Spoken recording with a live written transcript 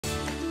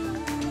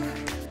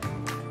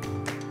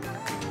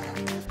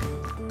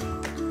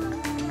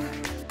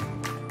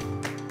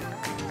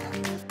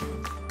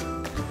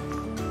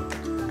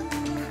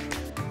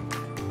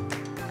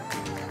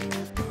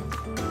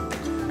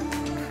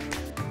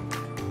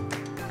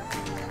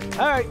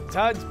All right,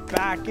 Todd's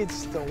back.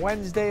 It's the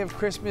Wednesday of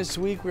Christmas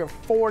week. We are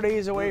 4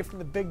 days away from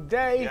the big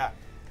day. Yeah.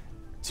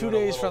 2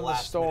 days from the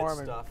storm.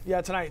 And Stuff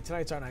yeah,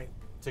 tonight's our night.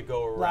 to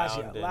go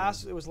around.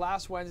 It was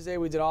last Wednesday.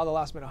 We did all the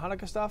last minute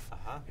Hanukkah stuff,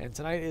 and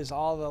tonight is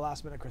all the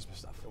last minute Christmas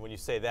stuff. And when you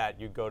say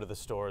that, you go to the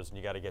stores and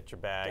you got to get your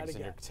bags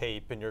and your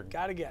tape and your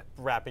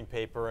wrapping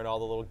paper and all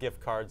the little gift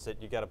cards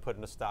that you got to put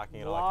in a stocking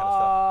and all that kind of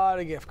stuff. A lot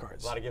of gift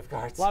cards. A lot of gift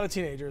cards. A lot of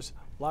teenagers.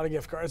 A lot of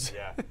gift cards.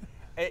 Yeah.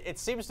 It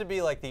seems to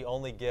be like the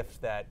only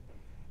gift that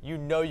you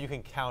know you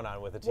can count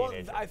on with a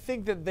teenager. Well, I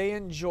think that they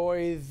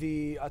enjoy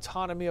the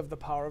autonomy of the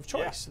power of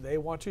choice. Yeah. They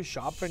want to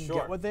shop and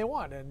get what they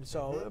want, and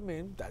so I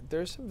mean,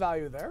 there's some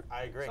value there.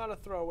 I agree. It's not a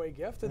throwaway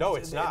gift. No,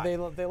 it's not. They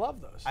love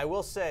those. I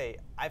will say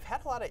I've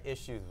had a lot of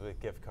issues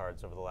with gift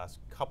cards over the last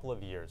couple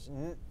of years.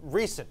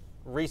 Recent.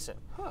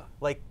 Huh.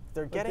 Like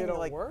they're getting they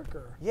don't work,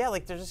 or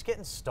like they're just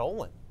getting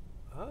stolen.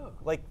 Oh.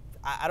 Like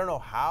I don't know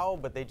how,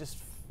 but they're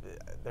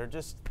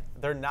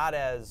not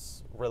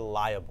as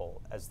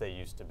reliable as they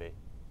used to be.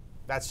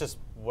 That's just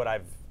what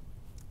I've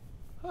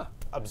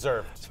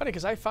observed. It's funny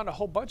because I found a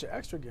whole bunch of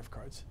extra gift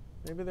cards.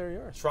 Maybe they're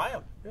yours. Try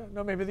them. Yeah,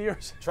 no, maybe they're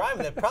yours. Try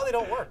them. They probably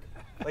don't work.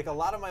 Like a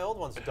lot of my old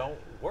ones don't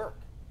work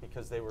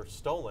because they were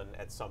stolen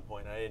at some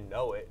point and I didn't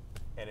know it.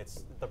 And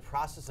it's the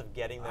process of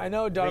getting them I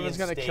know Donovan's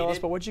going to kill us,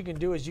 but what you can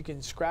do is you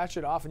can scratch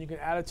it off and you can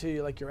add it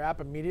to your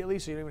app immediately,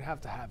 so you don't even have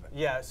to have it.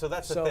 Yeah, so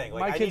that's the thing.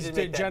 Like, my kids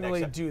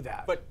generally do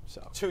that. But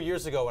 2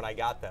 years ago when I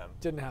got them,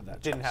 didn't have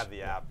that. Didn't have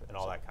the app and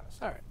all that kind of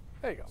stuff. All right,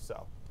 there you go.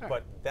 So,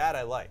 but that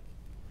I like.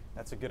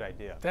 That's a good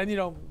idea. Then you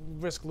don't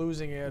risk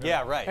losing it.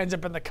 Yeah, right. Ends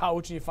up in the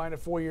couch and you find it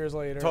 4 years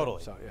later.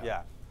 Totally. So,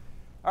 yeah.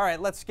 All right,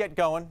 let's get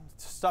going.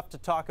 Stuff to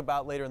talk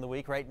about later in the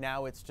week. Right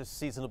now, it's just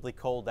seasonably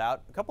cold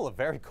out. A couple of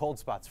very cold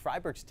spots.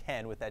 Freiburg's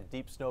 10 with that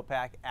deep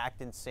snowpack.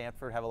 Acton,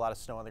 Sanford have a lot of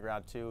snow on the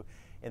ground, too,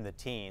 in the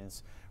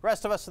teens.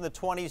 Rest of us in the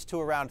 20s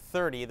to around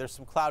 30. There's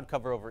some cloud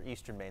cover over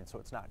eastern Maine, so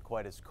it's not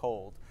quite as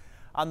cold.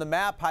 On the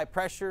map, high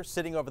pressure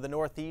sitting over the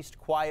northeast.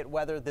 Quiet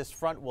weather. This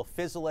front will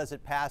fizzle as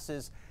it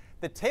passes.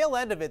 The tail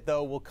end of it,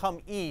 though, will come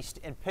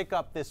east and pick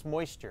up this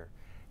moisture,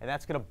 and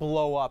that's going to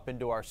blow up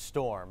into our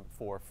storm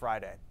for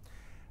Friday.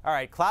 All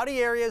right, cloudy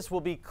areas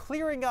will be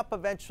clearing up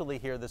eventually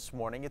here this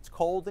morning. It's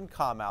cold and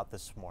calm out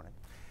this morning.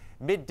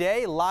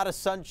 Midday, a lot of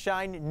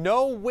sunshine,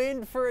 no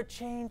wind for a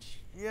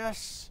change.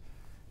 Yes,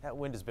 that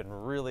wind has been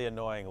really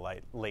annoying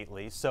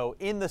lately. So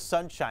in the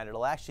sunshine,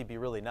 it'll actually be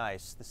really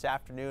nice. This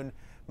afternoon,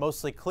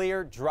 mostly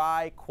clear,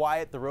 dry,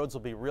 quiet. The roads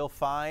will be real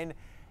fine.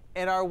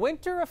 And our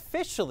winter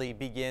officially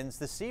begins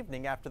this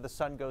evening after the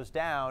sun goes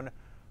down.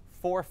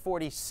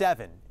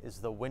 4:47 is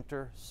the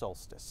winter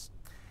solstice.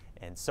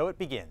 And so it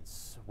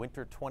begins,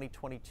 winter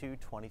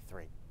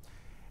 2022-23.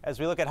 As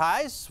we look at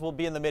highs, we'll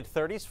be in the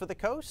mid-30s for the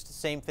coast.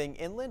 Same thing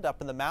inland,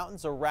 up in the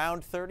mountains,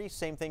 around 30.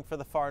 Same thing for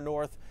the far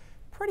north.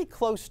 Pretty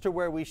close to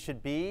where we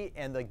should be.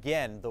 And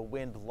again, the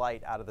wind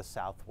light out of the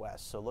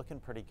southwest, so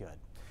looking pretty good.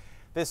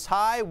 This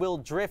high will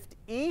drift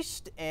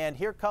east, and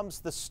here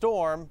comes the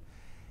storm.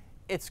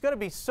 It's going to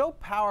be so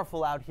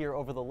powerful out here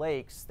over the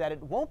lakes that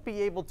it won't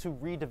be able to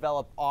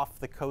redevelop off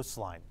the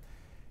coastline.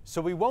 So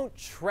we won't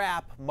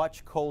trap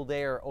much cold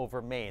air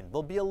over Maine.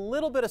 There'll be a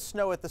little bit of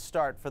snow at the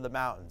start for the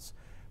mountains,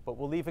 but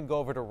we'll even go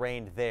over to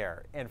rain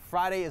there. And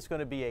Friday is going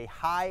to be a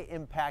high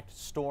impact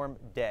storm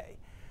day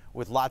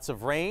with lots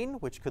of rain,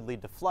 which could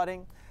lead to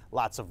flooding,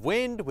 lots of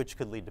wind, which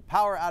could lead to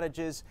power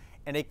outages,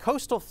 and a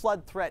coastal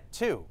flood threat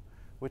too,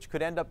 which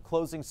could end up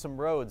closing some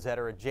roads that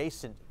are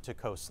adjacent to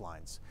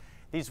coastlines.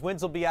 These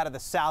winds will be out of the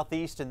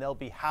southeast and they'll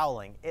be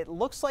howling. It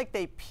looks like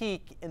they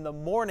peak in the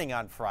morning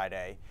on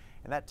Friday,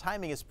 and that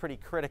timing is pretty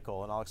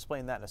critical, and I'll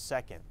explain that in a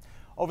second.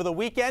 Over the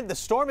weekend, the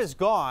storm is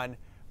gone,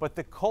 but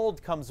the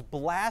cold comes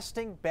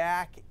blasting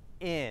back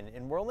in,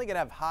 and we're only going to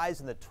have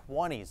highs in the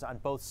 20s on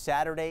both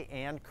Saturday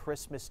and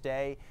Christmas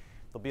Day.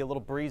 There'll be a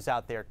little breeze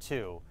out there,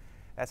 too.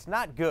 That's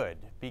not good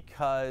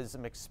because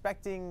I'm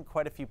expecting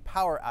quite a few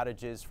power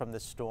outages from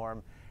this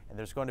storm, and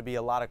there's going to be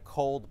a lot of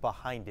cold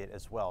behind it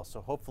as well.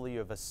 So hopefully you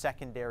have a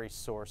secondary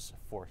source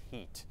for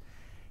heat.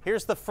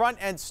 Here's the front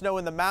end snow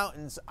in the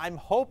mountains. I'm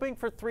hoping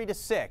for 3 to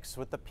 6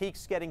 with the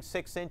peaks getting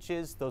 6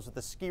 inches. Those are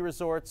the ski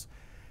resorts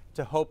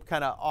to hope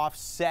kind of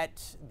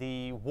offset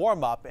the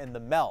warm up and the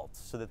melt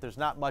so that there's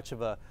not much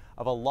of a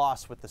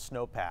loss with the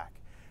snowpack.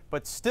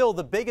 But still,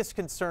 the biggest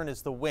concern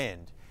is the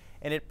wind.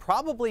 And it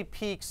probably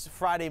peaks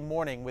Friday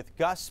morning with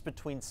gusts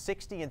between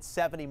 60 and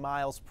 70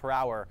 miles per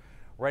hour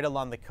right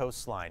along the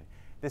coastline.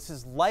 This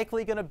is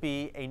likely going to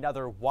be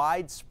another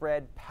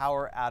widespread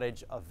power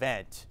outage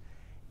event.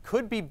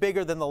 Could be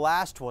bigger than the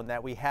last one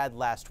that we had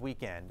last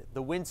weekend.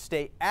 The winds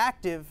stay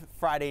active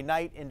Friday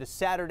night into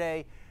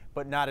Saturday,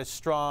 but not as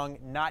strong,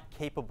 not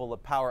capable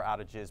of power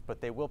outages, but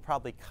they will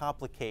probably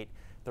complicate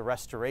the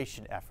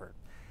restoration effort.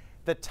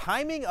 The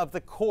timing of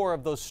the core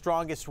of those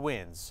strongest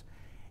winds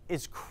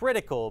is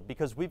critical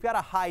because we've got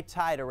a high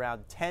tide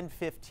around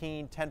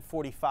 10:15,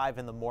 10:45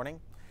 in the morning.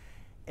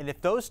 And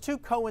if those two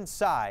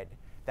coincide,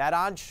 that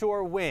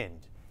onshore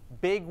wind,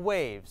 big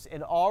waves,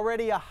 and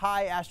already a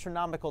high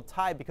astronomical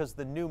tide because of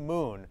the new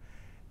moon,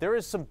 there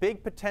is some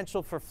big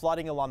potential for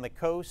flooding along the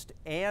coast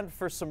and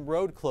for some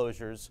road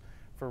closures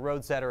for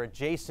roads that are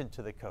adjacent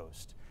to the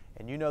coast.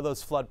 And you know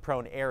those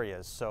flood-prone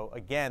areas. So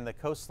again, the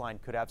coastline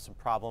could have some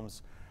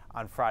problems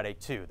on Friday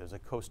too. There's a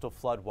coastal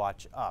flood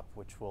watch up,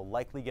 which will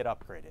likely get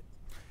upgraded.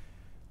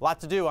 A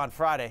lot to do on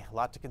Friday, a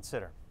lot to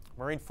consider.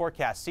 Marine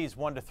forecast, seas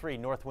 1 to 3,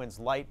 north winds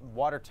light,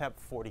 water temp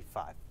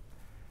 45.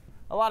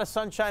 A lot of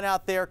sunshine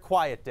out there,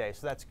 quiet day,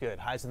 so that's good.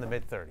 Highs in the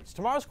mid-30s.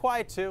 Tomorrow's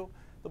quiet too.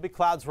 There'll be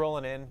clouds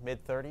rolling in,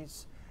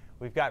 mid-30s.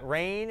 We've got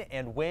rain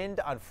and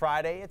wind on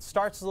Friday. It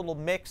starts a little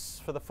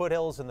mix for the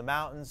foothills and the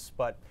mountains,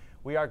 but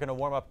we are going to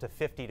warm up to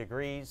 50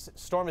 degrees.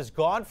 Storm is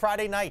gone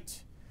Friday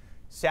night.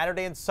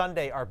 Saturday and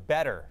Sunday are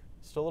better.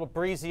 Still a little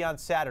breezy on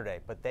Saturday,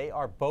 but they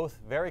are both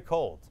very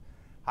cold.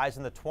 Highs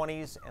in the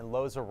 20s and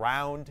lows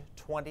around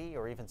 20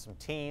 or even some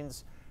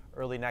teens.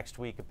 Early next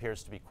week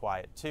appears to be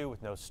quiet too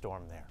with no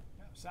storm there.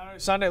 Saturday,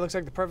 Sunday looks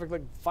like the perfect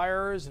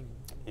fires and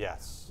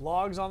yes,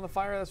 logs on the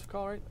fire. That's what we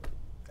call it, right?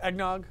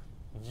 Eggnog.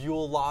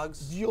 Yule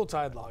logs.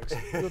 Yuletide logs.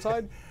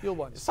 Yuletide? Yule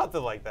ones.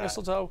 Something like that.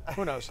 Mistletoe.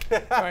 Who knows? All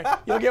right.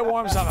 You'll get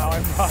warm somehow, I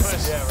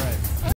promise. Yeah, right.